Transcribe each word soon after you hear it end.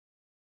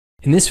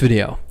In this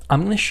video,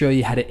 I'm going to show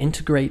you how to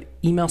integrate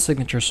email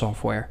signature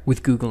software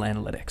with Google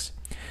Analytics.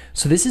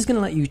 So this is going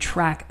to let you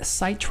track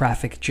site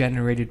traffic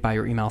generated by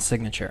your email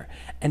signature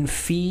and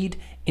feed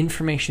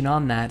information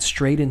on that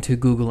straight into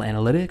Google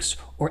Analytics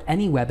or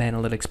any web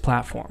analytics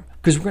platform,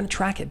 because we're going to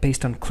track it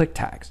based on click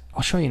tags.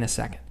 I'll show you in a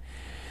second.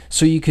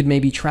 So you could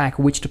maybe track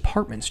which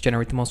departments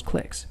generate the most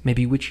clicks,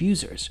 maybe which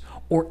users,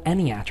 or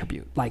any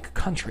attribute like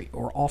country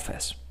or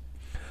office.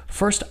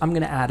 First, I'm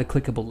going to add a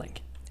clickable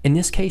link. In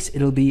this case,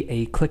 it'll be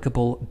a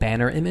clickable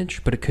banner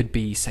image, but it could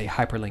be, say,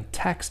 hyperlink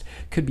text,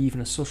 could be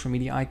even a social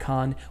media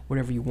icon,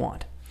 whatever you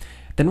want.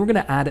 Then we're going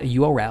to add a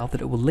URL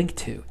that it will link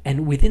to,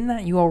 and within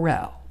that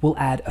URL, we'll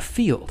add a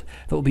field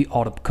that will be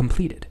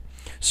auto-completed.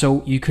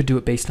 So you could do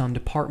it based on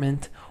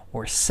department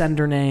or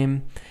sender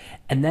name,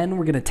 and then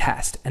we're going to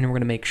test, and we're going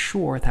to make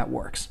sure that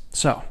works.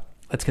 So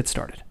let's get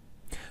started.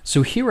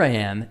 So here I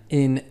am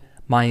in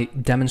my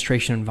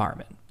demonstration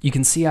environment. You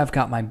can see I've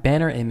got my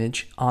banner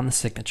image on the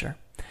signature,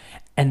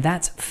 and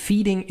that's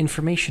feeding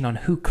information on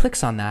who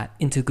clicks on that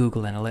into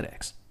Google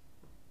Analytics.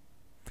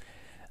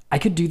 I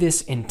could do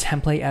this in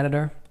Template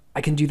Editor.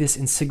 I can do this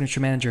in Signature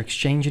Manager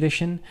Exchange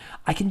Edition.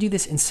 I can do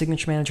this in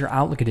Signature Manager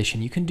Outlook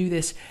Edition. You can do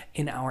this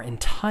in our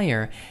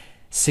entire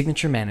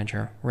Signature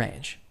Manager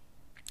range.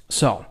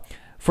 So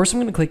first I'm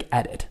going to click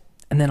Edit,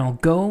 and then I'll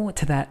go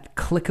to that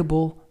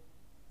clickable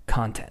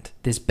content,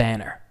 this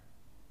banner.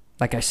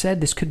 Like I said,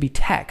 this could be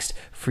text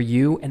for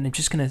you, and I'm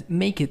just going to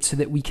make it so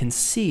that we can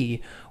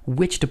see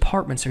which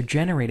departments are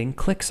generating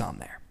clicks on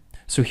there.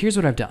 So here's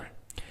what I've done.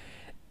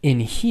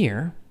 In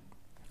here,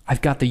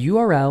 I've got the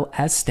URL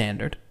as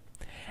standard,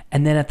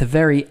 and then at the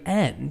very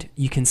end,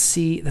 you can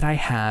see that I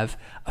have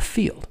a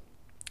field,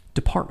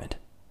 department.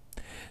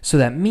 So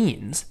that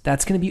means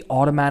that's going to be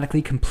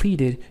automatically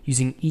completed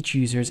using each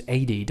user's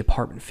AD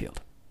department field.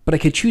 But I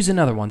could choose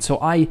another one. So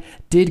I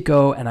did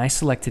go and I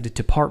selected a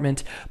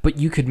department, but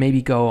you could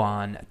maybe go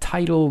on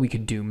title, we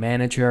could do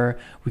manager,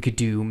 we could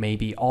do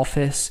maybe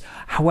office.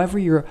 However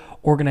your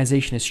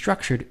organization is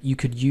structured, you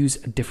could use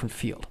a different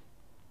field.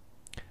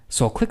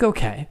 So I'll click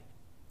OK.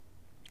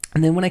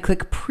 And then when I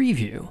click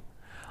preview,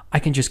 I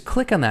can just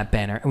click on that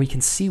banner and we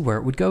can see where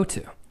it would go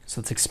to.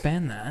 So let's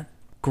expand that.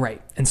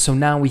 Great. And so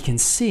now we can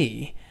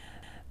see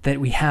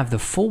that we have the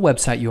full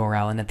website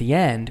URL, and at the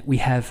end, we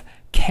have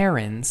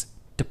Karen's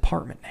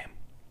department name.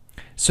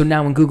 So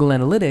now in Google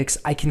Analytics,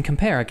 I can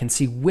compare. I can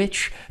see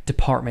which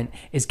department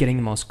is getting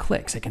the most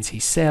clicks. I can see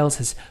sales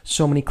has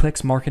so many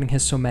clicks, marketing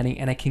has so many,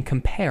 and I can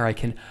compare. I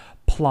can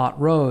plot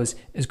rows,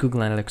 as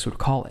Google Analytics would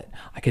call it.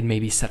 I could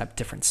maybe set up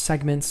different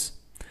segments.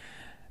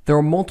 There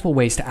are multiple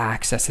ways to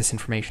access this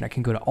information. I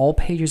can go to all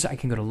pages, I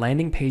can go to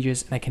landing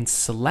pages, and I can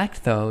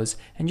select those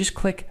and just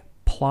click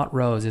plot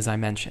rows, as I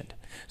mentioned,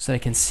 so that I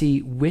can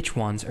see which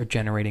ones are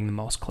generating the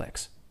most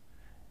clicks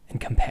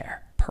and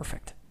compare.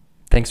 Perfect.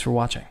 Thanks for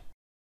watching.